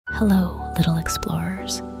Hello, little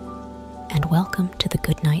explorers, and welcome to the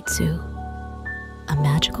Goodnight Zoo, a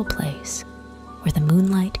magical place where the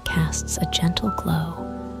moonlight casts a gentle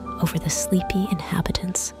glow over the sleepy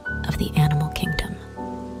inhabitants of the animal kingdom.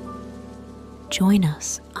 Join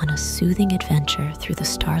us on a soothing adventure through the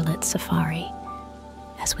starlit safari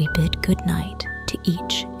as we bid goodnight to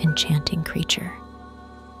each enchanting creature.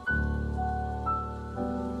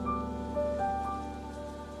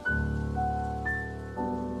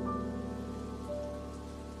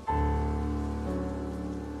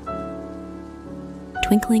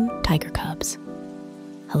 Twinkling tiger cubs.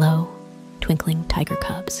 Hello, twinkling tiger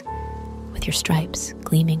cubs, with your stripes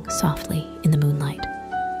gleaming softly in the moonlight.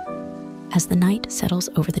 As the night settles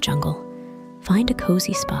over the jungle, find a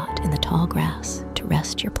cozy spot in the tall grass to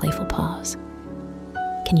rest your playful paws.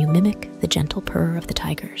 Can you mimic the gentle purr of the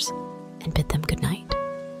tigers and bid them goodnight?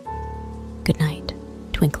 Good night,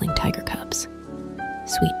 twinkling tiger cubs.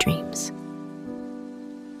 Sweet dreams.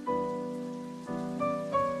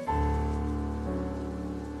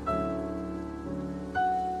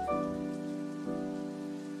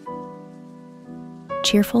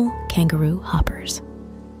 Cheerful kangaroo hoppers.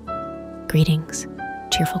 Greetings,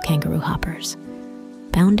 cheerful kangaroo hoppers,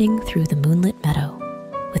 bounding through the moonlit meadow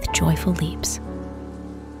with joyful leaps.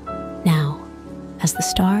 Now, as the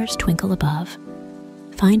stars twinkle above,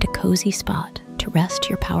 find a cozy spot to rest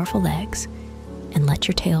your powerful legs and let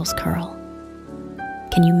your tails curl.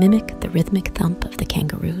 Can you mimic the rhythmic thump of the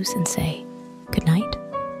kangaroos and say, good night?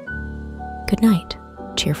 Good night,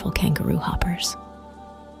 cheerful kangaroo hoppers.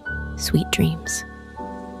 Sweet dreams.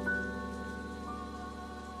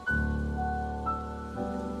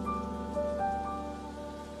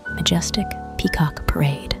 Majestic Peacock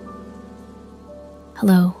Parade.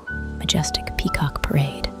 Hello, majestic peacock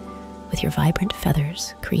parade, with your vibrant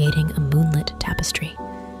feathers creating a moonlit tapestry.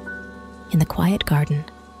 In the quiet garden,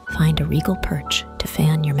 find a regal perch to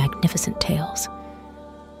fan your magnificent tails.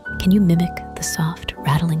 Can you mimic the soft,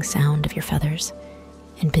 rattling sound of your feathers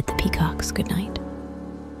and bid the peacocks goodnight?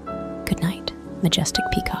 Good night, majestic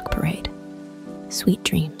peacock parade. Sweet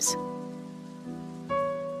dreams.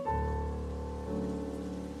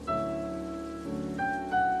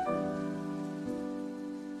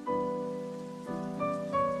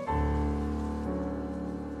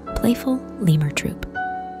 Playful lemur troop.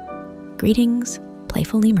 Greetings,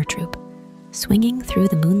 playful lemur troop, swinging through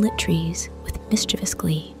the moonlit trees with mischievous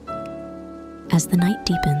glee. As the night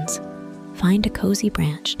deepens, find a cozy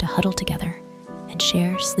branch to huddle together and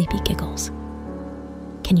share sleepy giggles.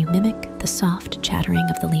 Can you mimic the soft chattering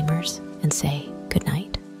of the lemurs and say good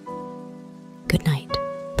night? Good night,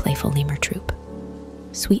 playful lemur troop.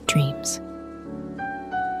 Sweet dreams.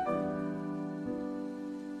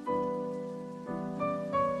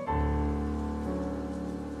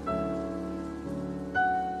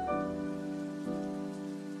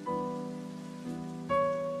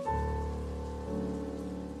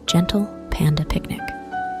 Gentle Panda Picnic.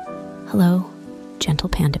 Hello, gentle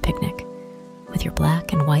panda picnic, with your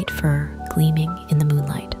black and white fur gleaming in the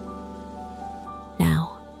moonlight.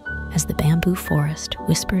 Now, as the bamboo forest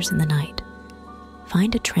whispers in the night,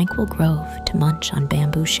 find a tranquil grove to munch on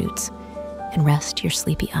bamboo shoots and rest your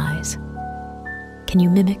sleepy eyes. Can you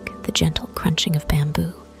mimic the gentle crunching of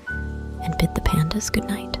bamboo and bid the pandas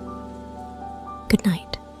goodnight? Good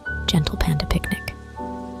night, gentle panda picnic.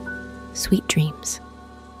 Sweet dreams.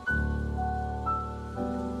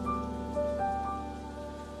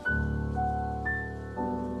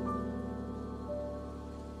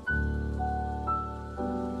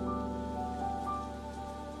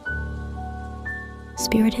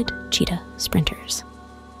 Spirited cheetah sprinters.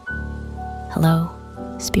 Hello,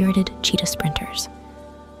 spirited cheetah sprinters,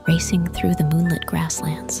 racing through the moonlit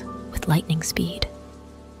grasslands with lightning speed.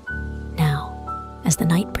 Now, as the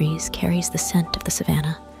night breeze carries the scent of the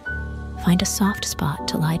savannah, find a soft spot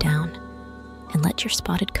to lie down and let your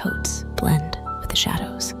spotted coats blend with the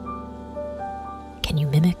shadows. Can you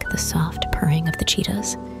mimic the soft purring of the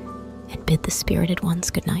cheetahs and bid the spirited ones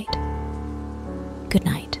goodnight? Good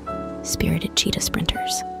night, spirited cheetah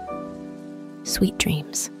sprinters. Sweet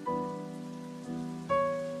dreams.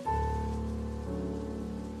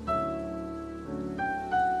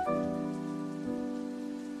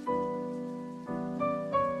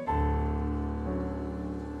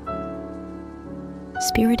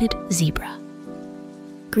 Spirited zebra.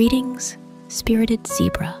 Greetings, spirited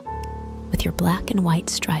zebra, with your black and white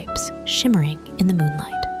stripes shimmering in the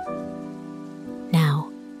moonlight.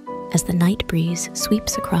 Now, as the night breeze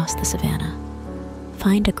sweeps across the savannah,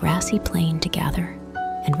 find a grassy plain to gather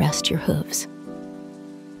and rest your hooves.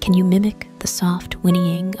 Can you mimic the soft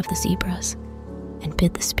whinnying of the zebras and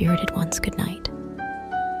bid the spirited ones goodnight?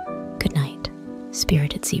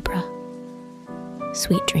 spirited zebra.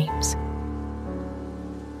 Sweet dreams.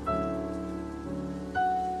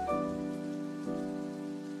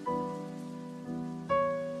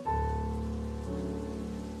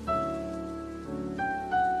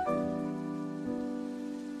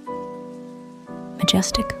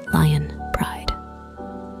 Majestic lion pride.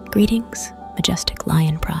 Greetings, majestic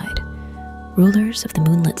lion pride, rulers of the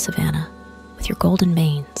moonlit savannah, with your golden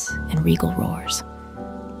manes and regal roars.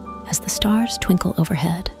 As the stars twinkle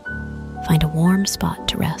overhead, find a warm spot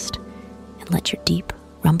to rest and let your deep,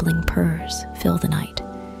 rumbling purrs fill the night.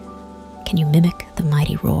 Can you mimic the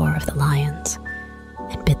mighty roar of the lions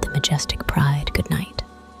and bid the majestic pride good night?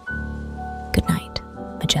 Good night,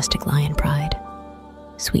 majestic lion pride.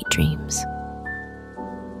 Sweet dreams.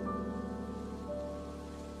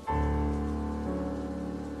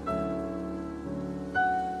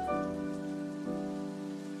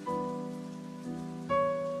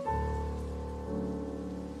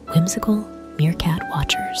 Whimsical meerkat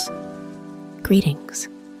watchers. Greetings,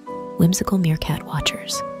 whimsical meerkat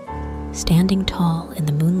watchers, standing tall in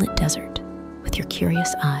the moonlit desert with your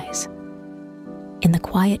curious eyes. In the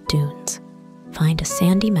quiet dunes, find a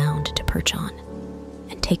sandy mound to perch on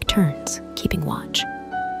and take turns keeping watch.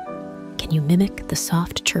 Can you mimic the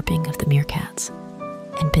soft chirping of the meerkats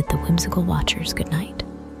and bid the whimsical watchers good night?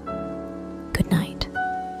 Good night,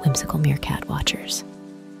 whimsical meerkat watchers.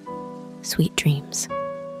 Sweet dreams.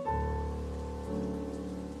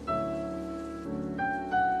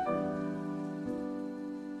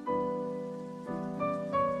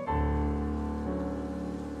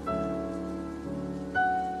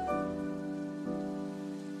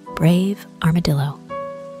 Brave armadillo.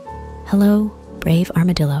 Hello, brave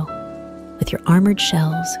armadillo, with your armored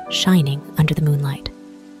shells shining under the moonlight.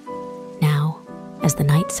 Now, as the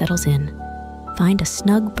night settles in, find a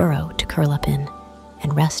snug burrow to curl up in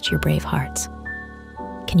and rest your brave hearts.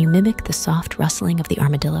 Can you mimic the soft rustling of the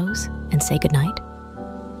armadillos and say goodnight?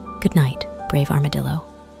 Good night, brave armadillo.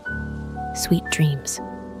 Sweet dreams.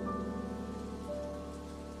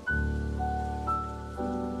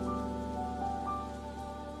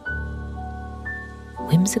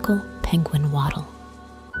 Whimsical penguin waddle.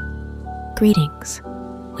 Greetings,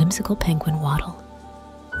 whimsical penguin waddle,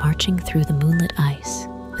 marching through the moonlit ice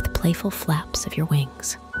with playful flaps of your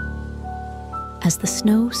wings. As the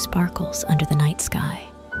snow sparkles under the night sky,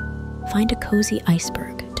 find a cozy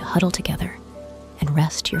iceberg to huddle together and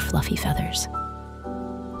rest your fluffy feathers.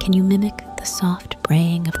 Can you mimic the soft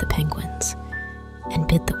braying of the penguins and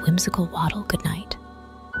bid the whimsical waddle good night?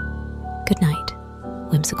 Good night,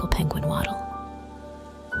 whimsical penguin waddle.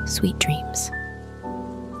 Sweet dreams.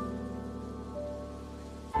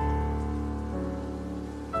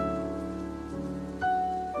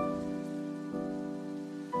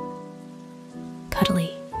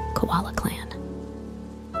 Cuddly koala clan.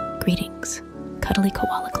 Greetings, cuddly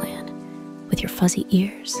koala clan, with your fuzzy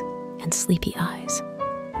ears and sleepy eyes.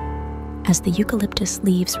 As the eucalyptus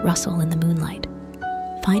leaves rustle in the moonlight,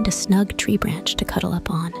 find a snug tree branch to cuddle up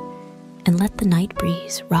on and let the night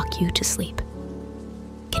breeze rock you to sleep.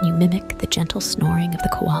 Can you mimic the gentle snoring of the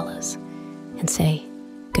koalas and say,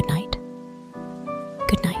 good night?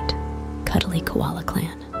 Good night, cuddly koala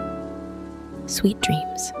clan. Sweet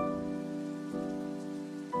dreams.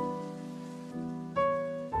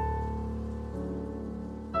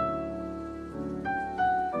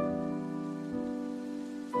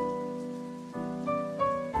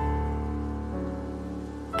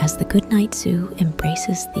 As the Goodnight Zoo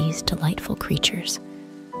embraces these delightful creatures,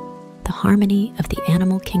 the harmony of the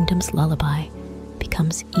animal kingdom's lullaby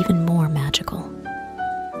becomes even more magical.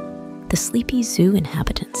 The sleepy zoo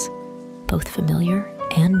inhabitants, both familiar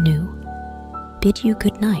and new, bid you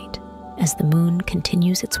good night as the moon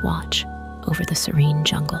continues its watch over the serene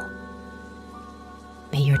jungle.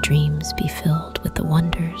 May your dreams be filled with the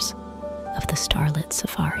wonders of the starlit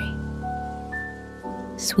safari.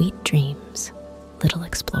 Sweet dreams, little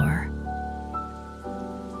explorer.